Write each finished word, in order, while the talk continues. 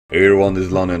Hey everyone, this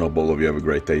is LanokirX. All of you have a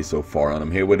great day so far, and I'm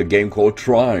here with a game called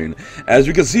Trine. As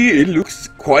you can see, it looks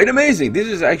quite amazing. This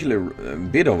is actually a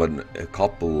bit of a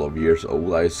couple of years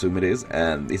old, I assume it is,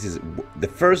 and this is the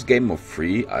first game of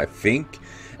free, I think.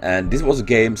 And this was a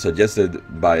game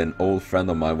suggested by an old friend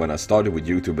of mine when I started with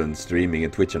YouTube and streaming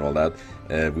and Twitch and all that,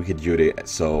 Wicked Judy.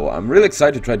 So I'm really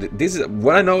excited to try this.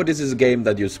 When I know this is a game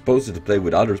that you're supposed to play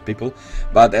with other people,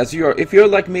 but if you're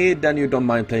like me, then you don't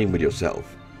mind playing with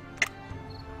yourself.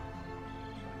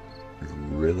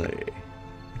 Really?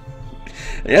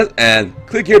 Yes, and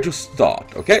click here to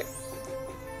start, okay?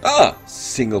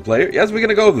 Single player. Yes, we're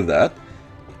gonna go with that.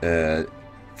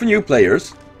 For new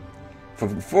players.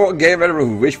 For game veterans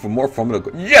who wish for more formula.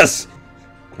 Yes!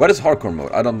 What is hardcore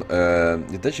mode? I don't.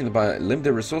 Additionally, by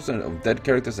limited resources of dead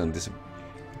characters and this.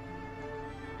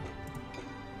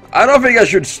 I don't think I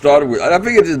should start with. I don't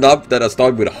think it is enough that I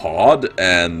start with hard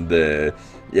and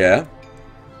yeah.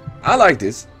 I like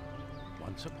this.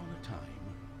 Once upon a time,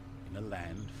 in a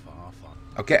land far, far.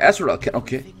 Okay, Azrael.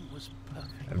 Okay.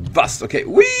 Bust. Okay.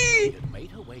 Whee! She had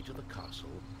made her way to the castle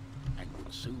and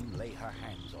would soon lay her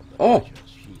hands on the treasures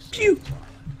she Pew! desired.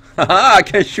 Haha! I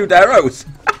can shoot arrows.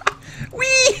 Whee!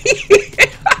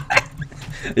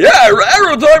 Yeah,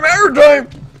 arrow time! Arrow time!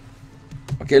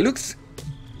 Okay, looks.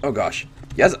 Oh gosh.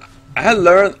 Yes, I had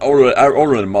learned already. I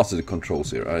already mastered the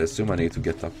controls here. I assume I need to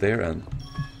get up there and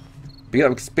pick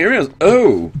up experience.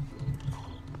 Oh!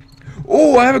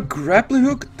 Oh, I have a grappling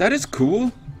hook. That is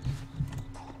cool.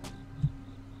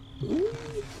 Ooh.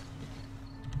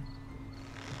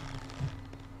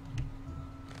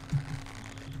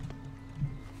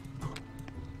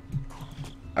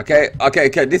 Okay.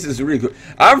 This is really good.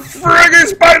 I'm friggin'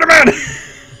 Spider-Man.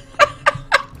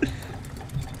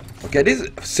 Okay, this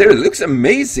seriously looks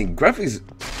amazing. Graphics.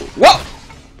 What?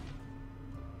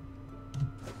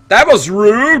 That was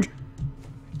rude.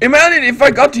 Imagine if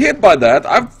I got hit by that.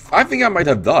 I think I might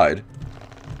have died.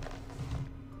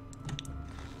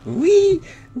 Wee!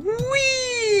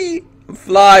 Wee!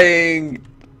 Flying!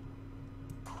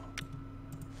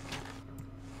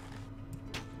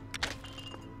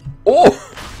 Oh!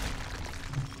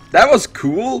 That was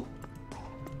cool!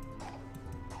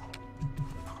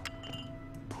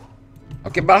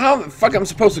 Okay, but how the fuck am I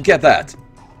supposed to get that?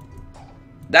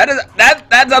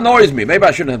 That annoys me. Maybe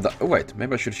I shouldn't have done. Oh wait,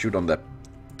 maybe I should shoot on that.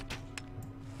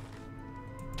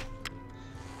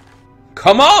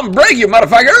 Come on, break, you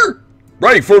motherfucker!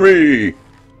 Break for me!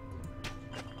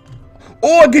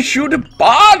 Oh, I can shoot a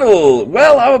bottle!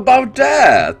 Well, how about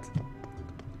that?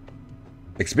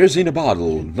 Experiencing a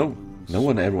bottle. No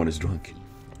one, everyone is drunk.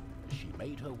 She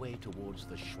made her way towards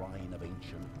the shrine of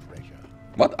ancient treasure.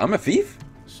 What? I'm a thief?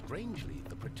 Strangely,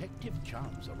 the protective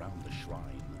charms around the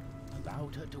shrine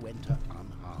allowed her to enter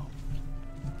unharmed.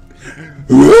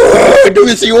 Do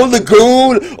you see all the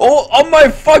gold? Oh my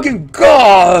fucking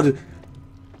god!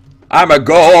 I'm a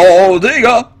gold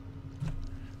digger!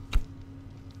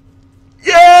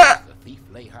 Yeah! The thief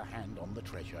lay her hand on the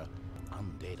treasure,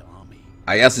 undead army.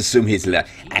 I just assume he's like,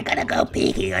 I'm gonna go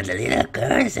peeking on the little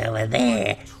girls over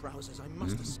there. Trousers, I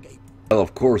must escape. well,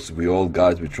 of course, we all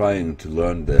guys, we're trying to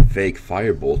learn the fake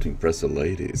fireball to impress the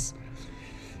ladies.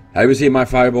 Have you seen my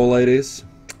fireball, ladies?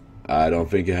 I don't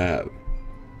think you have.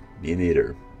 Me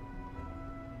neither.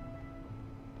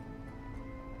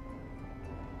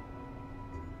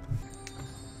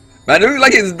 Man, it looks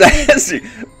like it's dancing.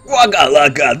 Waka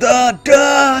laka da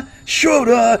da,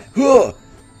 shoulder, huh.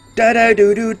 Da da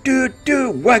do do do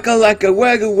do, waka laka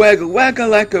waggle waggle, waka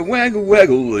laka waggle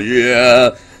waggle,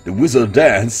 yeah. The wizard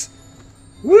dance.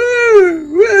 Woo,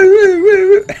 woo, woo,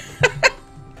 woo.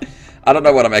 I don't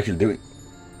know what I'm actually doing.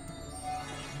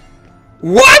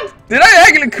 What? Did I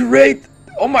actually create?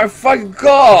 Oh my fucking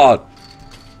god.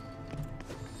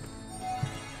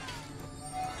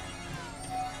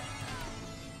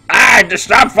 Just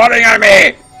stop falling on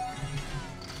me!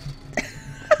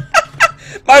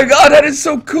 My god, that is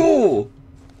so cool!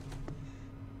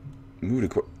 Move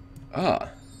the Ah!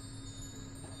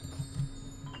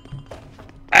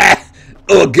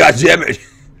 Oh god damn it!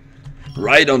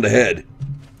 Right on the head.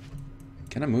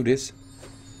 Can I move this?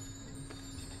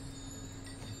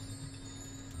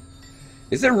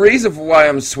 Is there a reason for why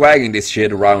I'm swagging this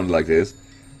shit around like this?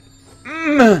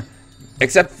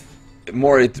 Except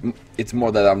it's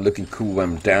more that I'm looking cool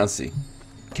when I'm dancing.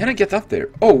 Can I get up there?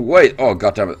 Oh wait! Oh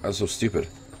god damn it! I'm so stupid.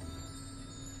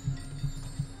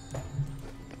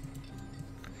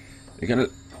 You're gonna.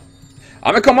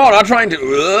 I mean, come on! I'm trying to.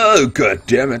 Oh god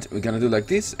damn it! We're gonna do like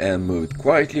this and move it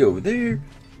quietly over there.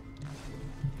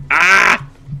 Ah!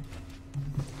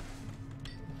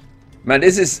 Man,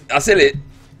 this is silly.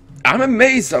 I'm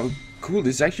amazed how cool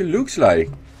this actually looks like.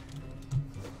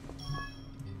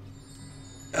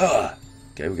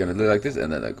 Okay, we're gonna do like this,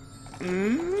 and then like...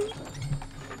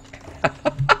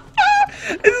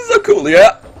 This is so cool,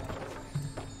 yeah!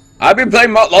 I've been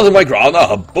playing lots of Minecraft,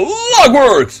 now blog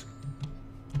works!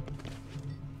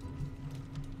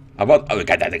 How about... Oh,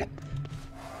 okay.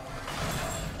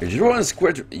 Draw and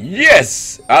square...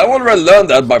 Yes! I already learned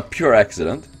that by pure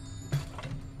accident.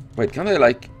 Wait, can I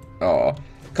like... Oh...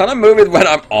 Can I move it when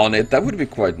I'm on it? That would be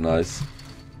quite nice.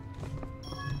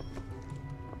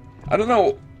 I don't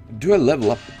know. Do I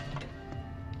level up?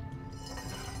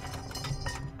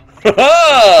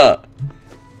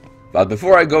 But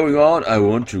before I go on, I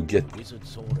want to get... Wizard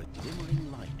saw a glimmering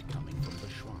light coming from the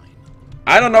shrine.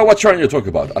 I don't know what shrine you're talking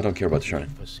about. I don't care about the shrine.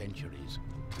 For centuries,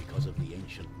 because of the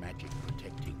ancient magic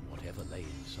protecting whatever lay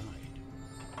inside.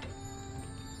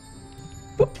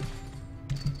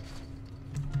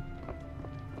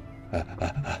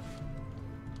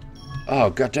 Oh,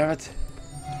 god damn it.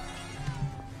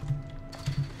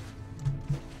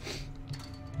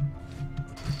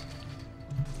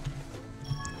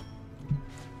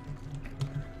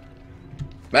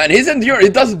 Man, his endurance,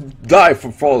 it doesn't die for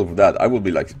fall of that. I will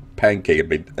be like pancake a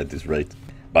bit at this rate.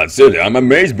 But seriously, I'm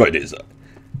amazed by this.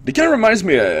 It kind of reminds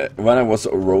me when I was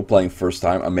role-playing first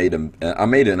time. I made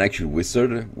an actual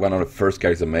wizard, one of the first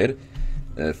characters I made.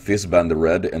 Fizzband the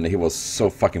Red, and he was so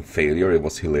fucking failure, it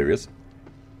was hilarious.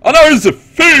 Oh no, it's a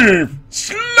thief!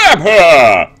 Slap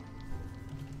her!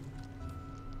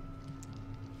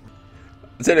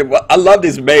 I love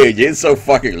this mage, he's so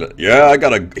fucking... Yeah, I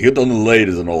gotta hit on the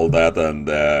ladies and all that, and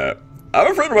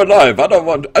I'm afraid of my life. I don't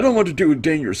want to do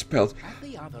dangerous spells. At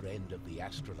the other end of the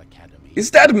Astral Academy, Is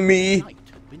that me? the knight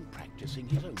had been practicing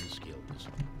his own skills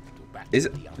to battle Is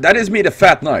the other that is me, the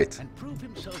fat knight? and prove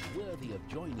himself worthy of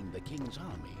joining the king's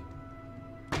army.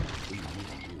 Between me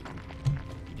and you,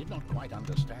 he did not quite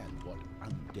understand what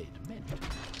undead meant.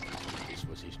 This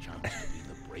was his chance to be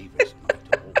the bravest knight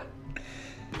of all.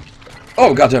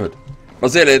 Oh god damn it! But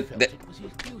still, He felt it was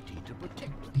his duty to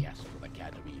protect the Astral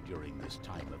Academy during this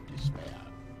time of despair.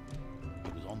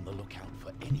 He was on the lookout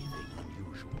for anything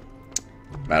unusual.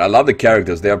 man, I love the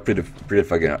characters. They are pretty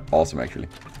fucking awesome, actually.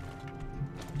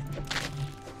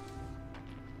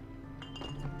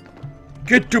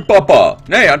 Get to Papa!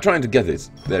 Nay, I'm trying to get this.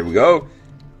 There we go.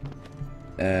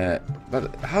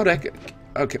 But how the heck?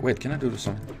 Okay, wait. Can I do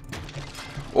something?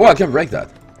 Oh, I can break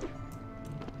that.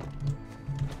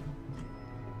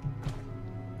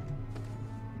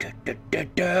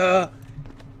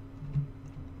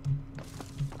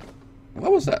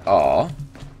 What was that? Aw.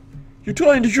 You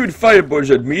trying to shoot fireballs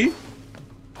at me?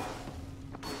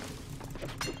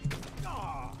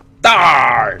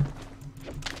 Die!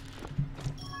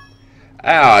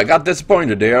 Ah, I got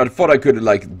disappointed there. I thought I could,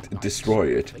 like, destroy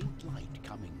it. Faint light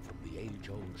coming from the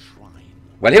age-old shrine.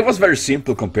 Well, it was very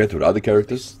simple compared to the other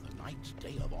characters. The knight's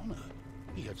day of honor.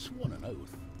 He had sworn an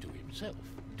oath to himself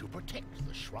to protect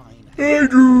the shrine. Hey,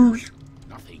 dudes!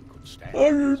 Nothing could stand. How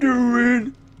you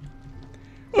doing?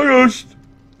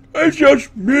 It's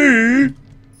just me.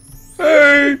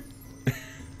 Hey.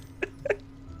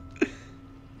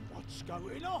 What's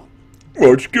going on?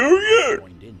 What's going on?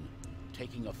 Joined in,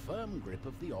 taking a firm grip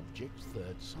of the object's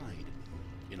third side,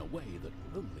 in a way that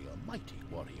only a mighty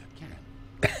warrior can.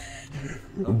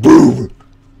 Boom!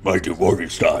 Mighty warrior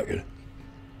style.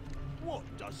 What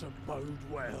doesn't bode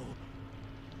well?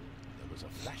 There was a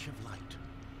flash of light,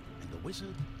 and the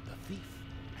wizard, the thief,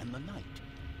 and the knight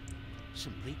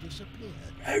simply disappeared.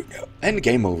 Oh no. And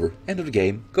game over. End of the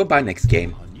game. Goodbye next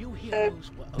game. Our new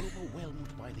heroes were overwhelmed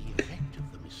by the effect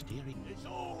of the mysterious. It's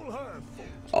all her fault.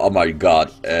 Oh my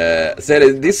god.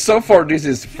 This so far this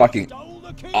is fucking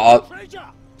Treasure.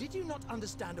 Did you not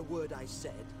understand a word I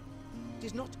said? It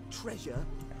is not treasure,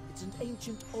 it's an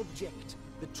ancient object,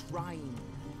 the Trine.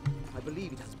 I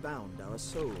believe it has bound our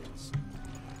souls.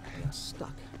 We are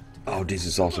stuck. Oh, this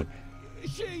is awesome.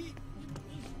 She.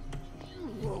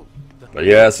 But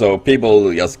yeah, so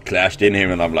people just clashed in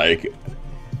him and I'm like,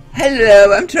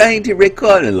 hello, I'm trying to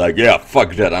record. And like, yeah,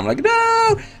 fuck that. I'm like,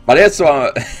 no. But yeah,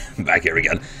 so back here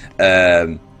again.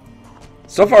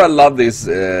 So far I love this.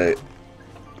 Oh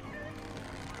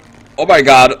my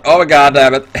god,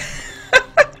 damn it.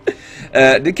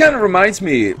 It kind of reminds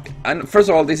me, and first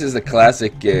of all, this is a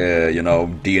classic, you know,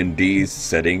 D&D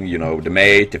setting, you know, the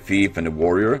mage, the thief, and the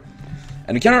warrior.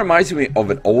 And it kind of reminds me of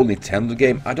an old Nintendo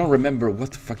game. I don't remember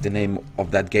what the fuck the name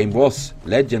of that game was.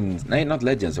 Legends, no, not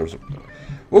Legends or something.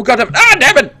 Oh god,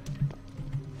 damn it!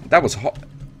 That was hot.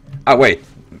 Ah, wait,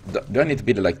 do I need to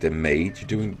be like the mage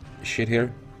doing shit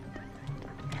here?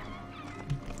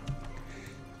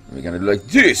 We're gonna do like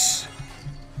this.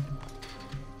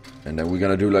 And then we're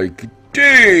gonna do like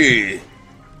this.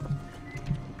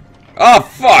 Oh,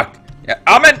 fuck! Yeah,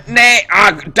 nay!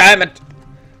 Ah, damn it!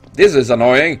 This is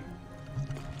annoying.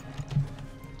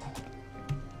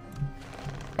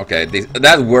 Okay,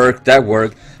 that worked, that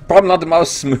worked. Probably not the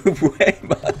most smooth way,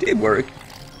 but it did work.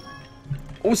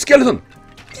 Oh, skeleton!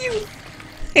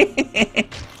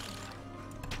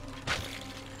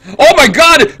 Oh my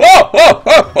god! Oh, oh,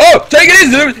 oh, oh! Take it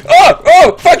easy, dude! Oh,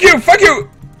 oh! Fuck you, fuck you!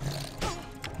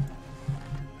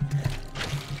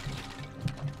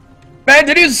 Man,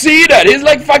 did you see that? He's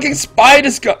like fucking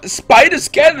spider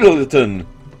skeleton.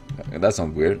 That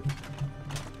sounds weird.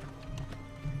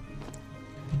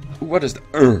 What is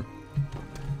the?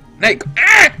 Nick!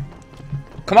 Ah!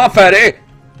 Come on, fatty!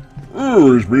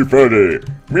 Oh, it's me, fatty.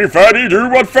 Me, fatty, do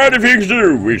what fatty things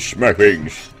do. We smack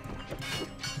things.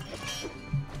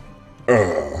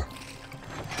 Yeah,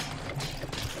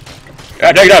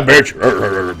 take that, bitch.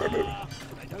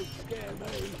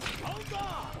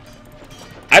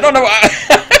 I don't know.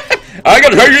 I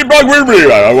gotta take this block with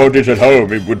me. I want this at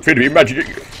home. It would fit me magic.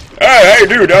 Hey,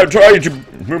 dude, I'm trying to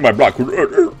move my block.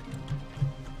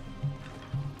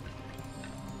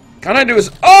 Can I do this?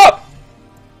 Oh!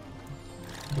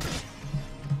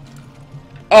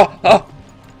 Oh, oh.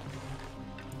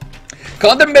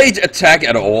 Can't the mage attack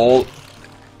at all?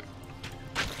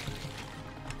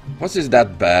 What's is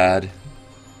that bad?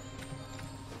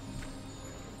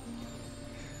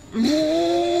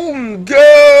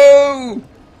 Go!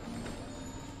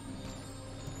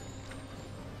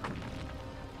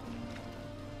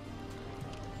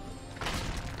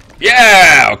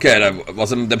 Yeah! Okay, that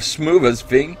wasn't the smoothest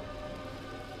thing.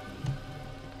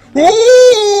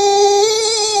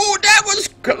 Ooh! That was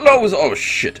close! Oh,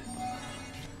 shit.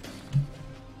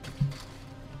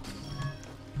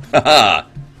 Haha!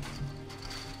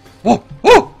 Oh!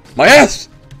 Oh! My ass!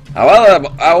 Oh,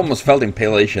 well, I almost felt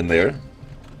impalation there.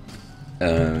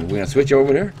 We're gonna switch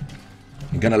over there.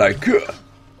 I'm gonna like...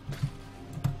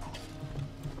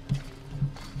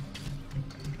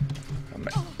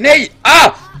 Nay!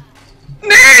 Ah!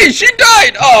 Nay! She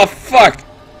died! Oh, fuck!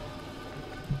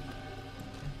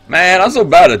 Man, I'm so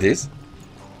bad at this.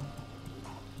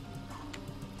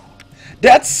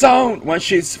 That sound when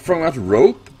she's throwing out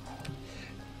rope,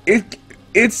 it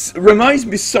reminds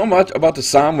me so much about the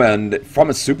sound when from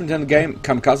a Super Nintendo game,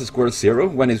 Kamikaze Square Zero,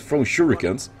 when he's throwing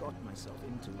shurikens. We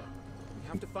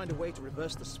have to find a way to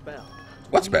reverse the spell.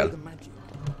 What spell? The magic.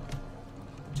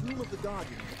 The Tomb of the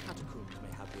Guardian in the catacombs may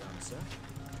have the answer.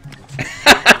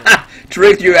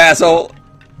 Tricked you, asshole!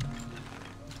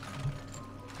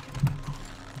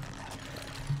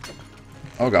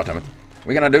 Oh god damn it.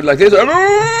 We're gonna do it like this.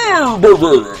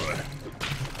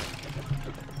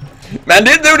 Man,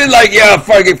 this dude is like, yeah,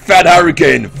 fucking fat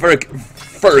hurricane.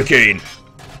 Furricane.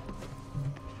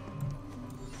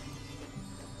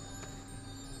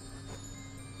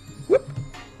 Whoop.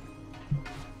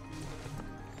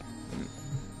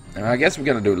 I guess we're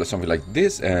gonna do something like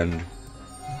this, and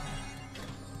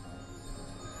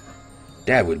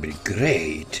that would be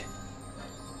great.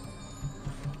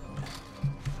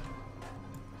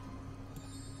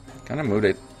 Can I move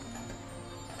it?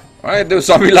 Alright, do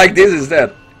something like this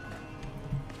instead.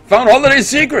 Found holiday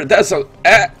secret. That's so.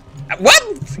 What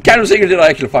kind of secret did I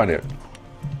actually find here?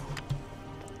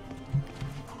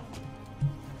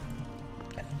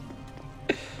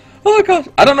 Oh god,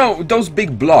 I don't know those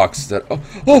big blocks that.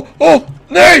 Oh,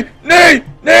 nay, nay,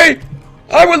 nay!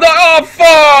 I will die. Oh,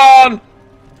 fun!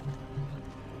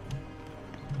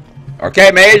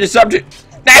 Okay, major subject.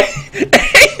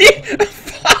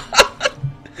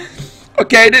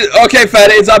 Okay,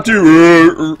 fatty, it's up to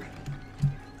you.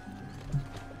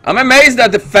 I'm amazed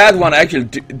that the fat one actually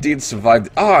did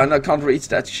survive. Oh, and I can't reach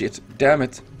that shit. Damn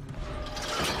it.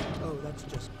 Oh, that's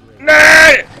just great.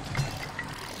 Nay!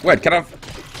 Wait, can I?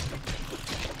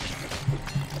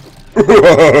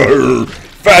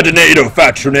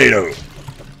 Fat tornado.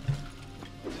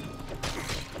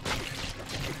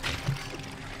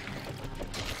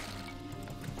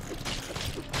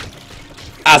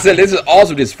 I said this is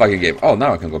awesome, this fucking game. Oh,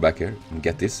 now I can go back here and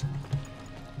get this.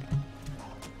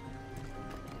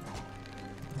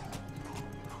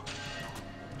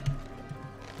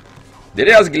 Did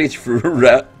I just glitch through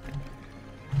that?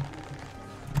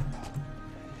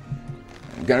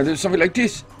 I'm gonna do something like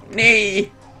this.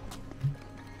 Nee.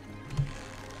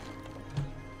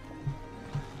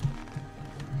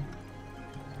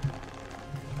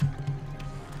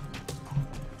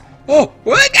 Oh,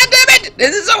 god damn it!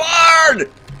 This is so hard!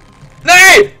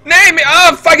 Nay! Nay me!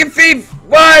 Oh, fucking thief!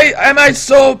 Why am I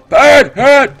so bad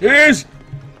at this?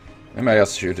 Maybe I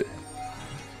just shoot it.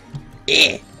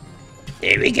 Yeah.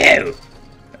 There we go.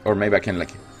 Or maybe I can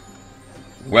like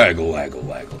waggle, waggle,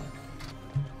 waggle.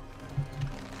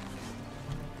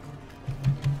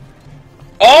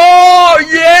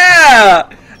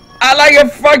 like a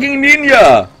fucking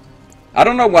ninja! I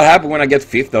don't know what happened when I get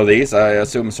 5th of these. I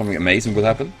assume something amazing will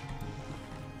happen.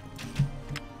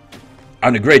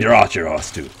 I'm the greater archer of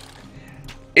us two.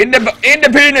 In the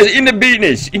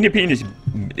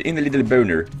little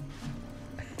boner.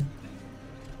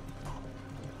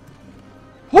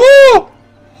 Oh!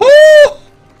 Oh!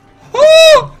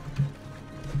 Oh!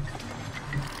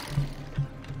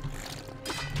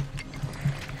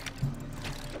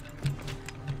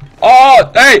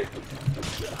 Oh, hey!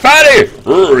 Fatty!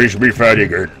 It's me fatty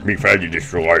again. Me fatty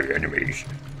destroy enemies.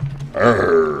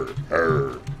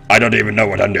 I don't even know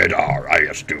what undead are. I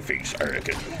just do things, I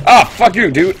reckon. Ah, fuck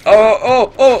you, dude.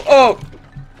 Oh.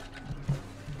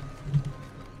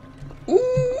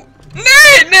 Ooh.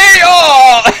 Nay,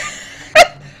 oh!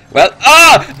 Well,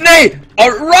 nay!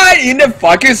 Right in the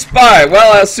fucking spine!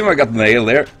 Well, I assume I got nailed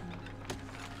there.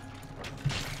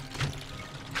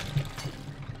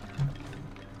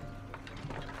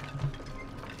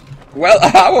 Well,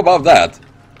 how about that?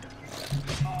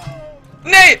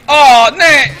 Nay! Oh,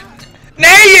 nay!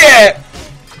 Nay!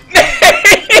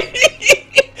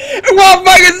 What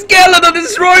fucking skeleton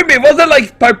destroyed me? Was that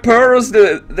like Papyrus,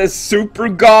 the super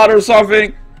god or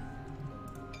something?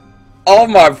 Oh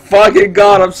my fucking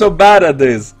god, I'm so bad at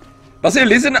this. But still,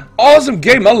 this is an awesome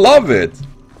game, I love it.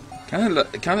 Kinda...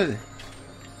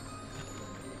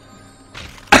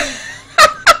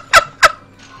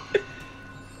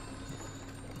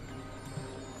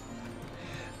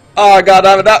 Oh god,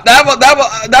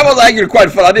 that was actually quite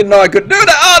fun. I didn't know I could do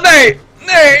that. Oh nay!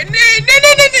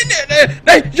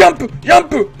 Nay! Jump!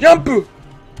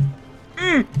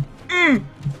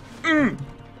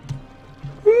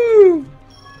 Woo!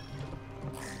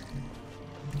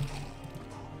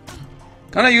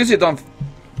 Can I use it on...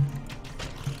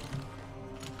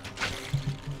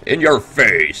 In your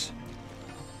face.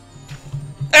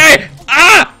 Hey!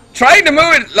 Trying to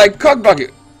move it like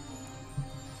cockbucket.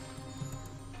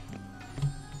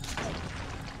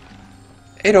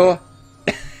 Hejdå!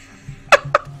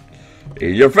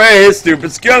 In your face,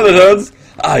 stupid skeletons!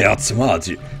 I outsmart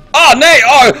you. Oh, nay!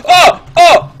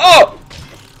 Oh!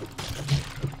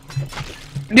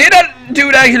 Did that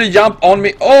dude actually jump on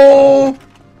me? Oh!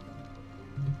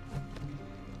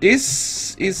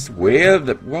 This is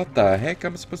weird. What the heck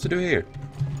am I supposed to do here?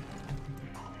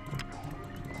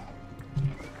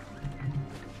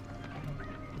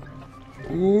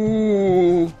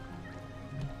 Ooh!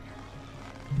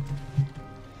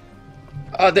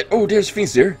 There's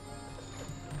things there.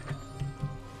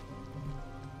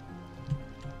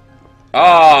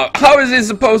 How is it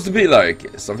supposed to be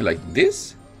like? Something like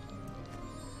this?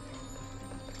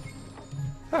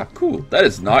 Ah, cool. That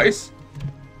is nice.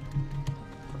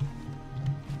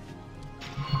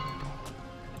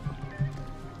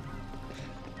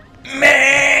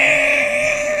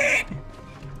 Man!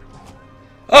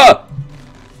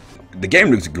 The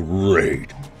game looks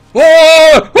great.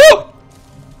 Whoa! Whoa!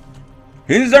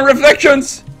 Instant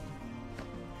reflections!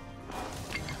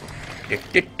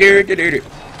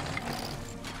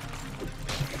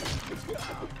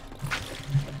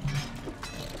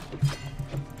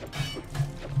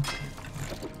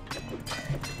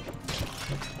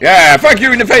 Yeah, fuck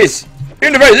you in the face!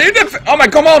 In the face! Oh my,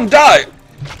 come on, die!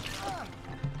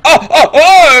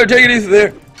 Oh! Take it easy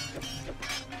there.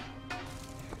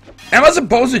 Am I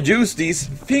supposed to use these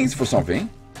things for something?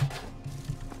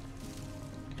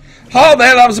 How the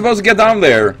hell am I supposed to get down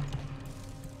there?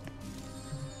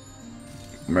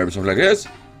 Maybe something like this.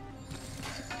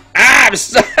 I'm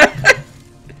stuck.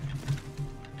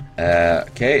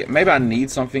 Okay, maybe I need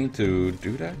something to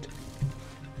do that.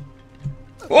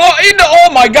 Oh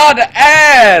my god, the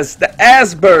ass! The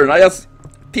ass burn! I just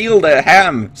feel the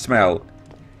ham smell.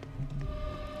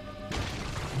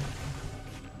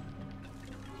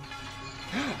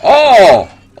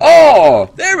 Oh,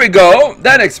 there we go.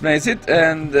 That explains it.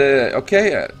 And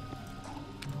okay.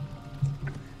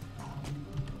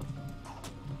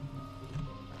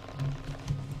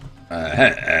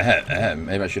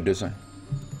 Maybe I should do something.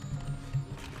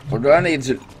 Or do I need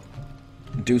to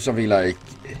do something like?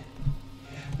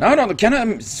 No. Can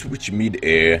I switch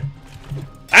mid-air?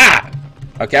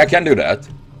 Okay, I can do that.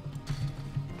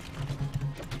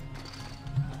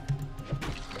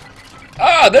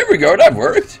 There we go. That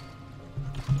worked.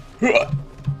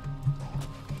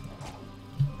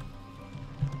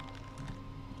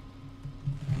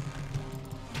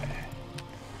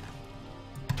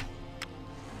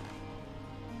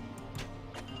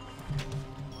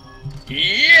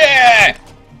 Yeah!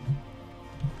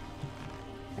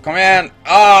 Come in.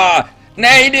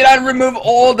 Nay, did I remove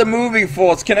all the moving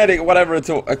force, kinetic, whatever it's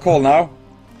called now?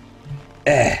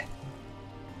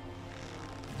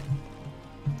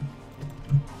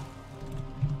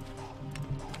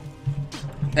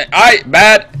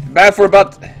 Bad for a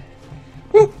butt.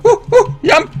 Woo, woo, woo,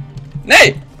 jump!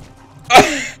 Nay!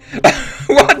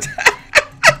 What?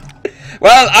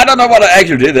 Well, I don't know what I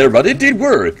actually did there, but it did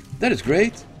work. That is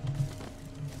great.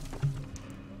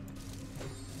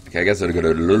 Okay, I guess I'm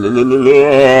gonna...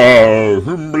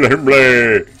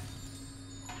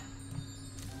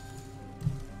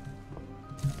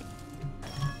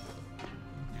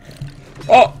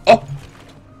 Oh, oh!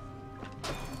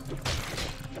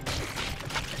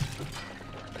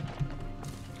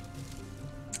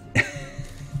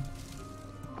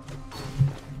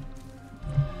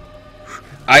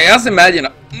 I just imagine...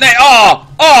 Oh!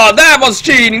 Oh! That was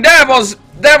cheating! That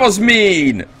was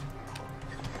mean!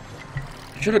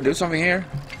 Should I do something here?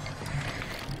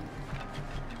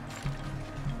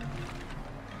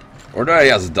 Or do I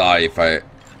just die if I...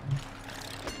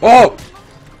 Oh!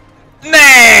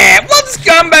 Nah! What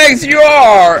scumbags you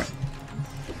are!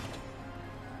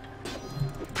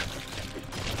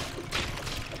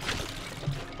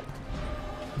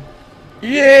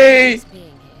 Yay!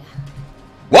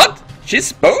 What? She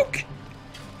spoke?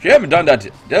 She haven't done that.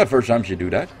 That's the first time she do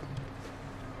that.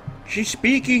 She's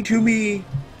speaking to me.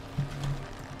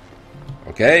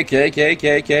 Okay.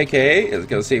 Let's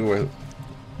go see what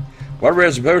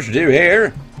we're supposed to do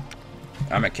here.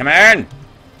 Come on.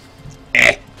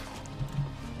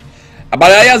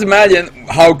 But I just imagine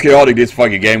how chaotic this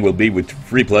fucking game will be with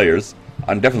 3 players.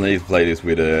 I definitely need to play this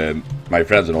with my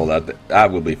friends and all that.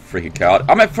 That will be freaking chaotic.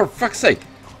 I mean, for fuck's sake.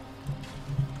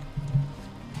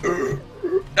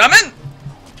 I mean,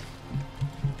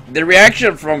 the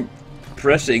reaction from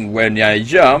pressing when I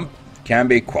jump can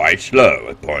be quite slow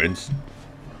at points.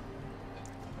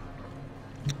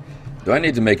 Do I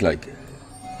need to make like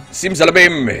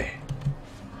simsalabim?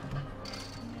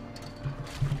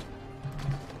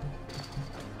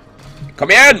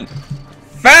 Come in!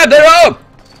 Fat it up!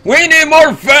 We need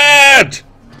more fat!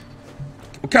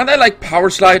 Can I like power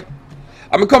slide?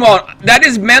 I mean, come on, that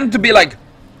is meant to be like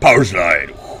power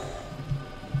slide.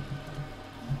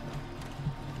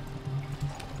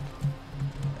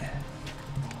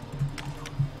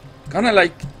 Can I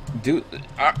like do...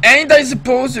 ain't I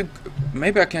supposed to...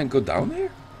 Maybe I can't go down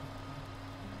there?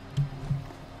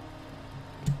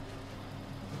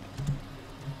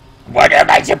 What am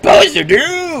I supposed to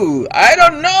do? I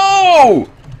don't know!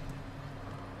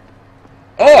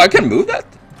 Oh, I can move that?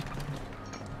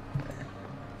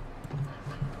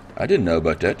 I didn't know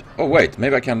about that. Oh wait,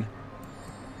 maybe I can...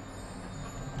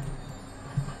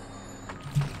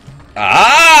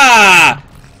 Ah!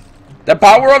 The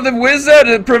power of the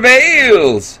wizard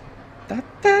prevails! Da,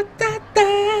 da, da,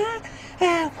 da.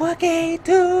 I'm walking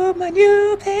to my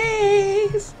new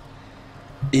place.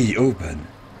 E open.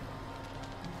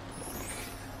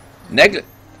 Necklace.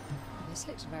 This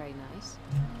looks very nice.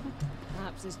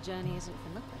 Perhaps this journey isn't for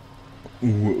nothing.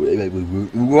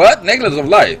 What? Necklace of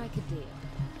life? Like a deal.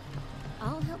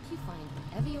 I'll help you find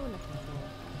whatever you're looking for,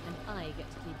 and I get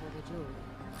to keep all the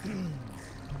jewelry.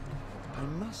 I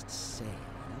must say,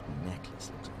 that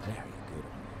necklace looks very good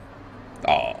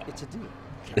on you. Oh. It's a deal.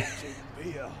 Captain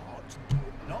Beerhot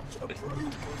would not approve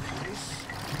of this.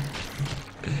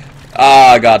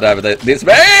 Ah, god damn it. This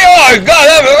way. Oh, god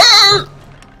damn it.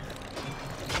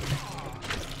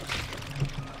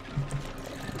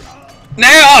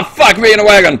 Now, oh, fuck me in a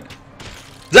wagon.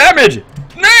 Damage.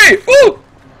 Nay. Ooh.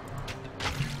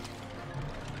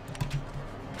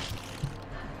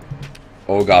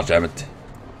 Oh, god damn it.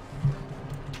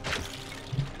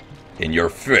 In your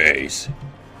face.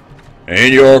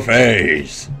 In your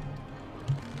face.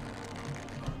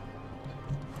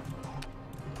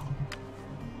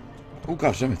 Oh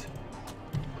gosh damn it.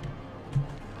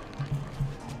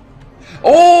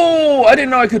 Oh, I didn't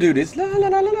know I could do this. La la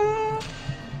la la la.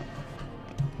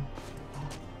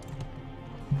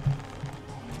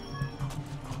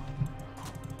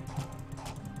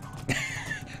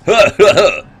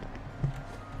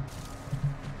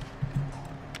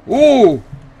 Ooh,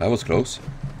 that was close.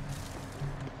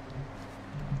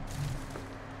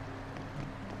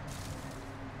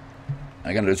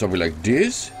 I can do something like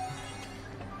this.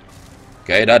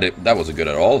 Okay, that wasn't good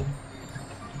at all.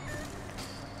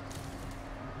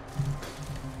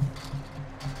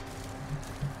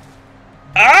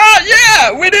 Ah,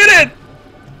 yeah, we did it!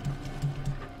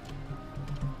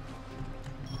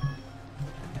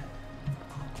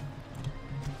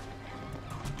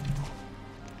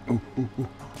 Ooh, ooh, ooh.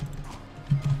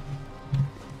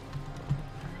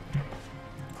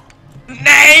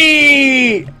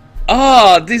 Nay!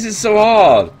 Ah, this is so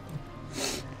hard.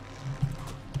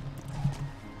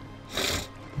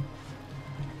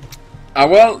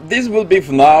 Well, this will be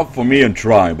for now for me and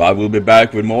Trine, but I will be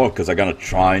back with more because I'm gonna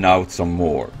try out some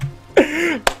more.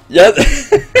 Yeah.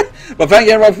 But thank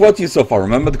you everyone for watching so far.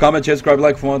 Remember to comment, share, subscribe,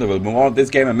 like for more. There will be more of this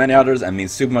game and many others, and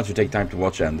means super much to take time to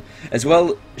watch, and as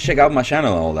well check out my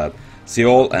channel and all that. See you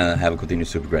all and have a continued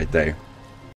super great day.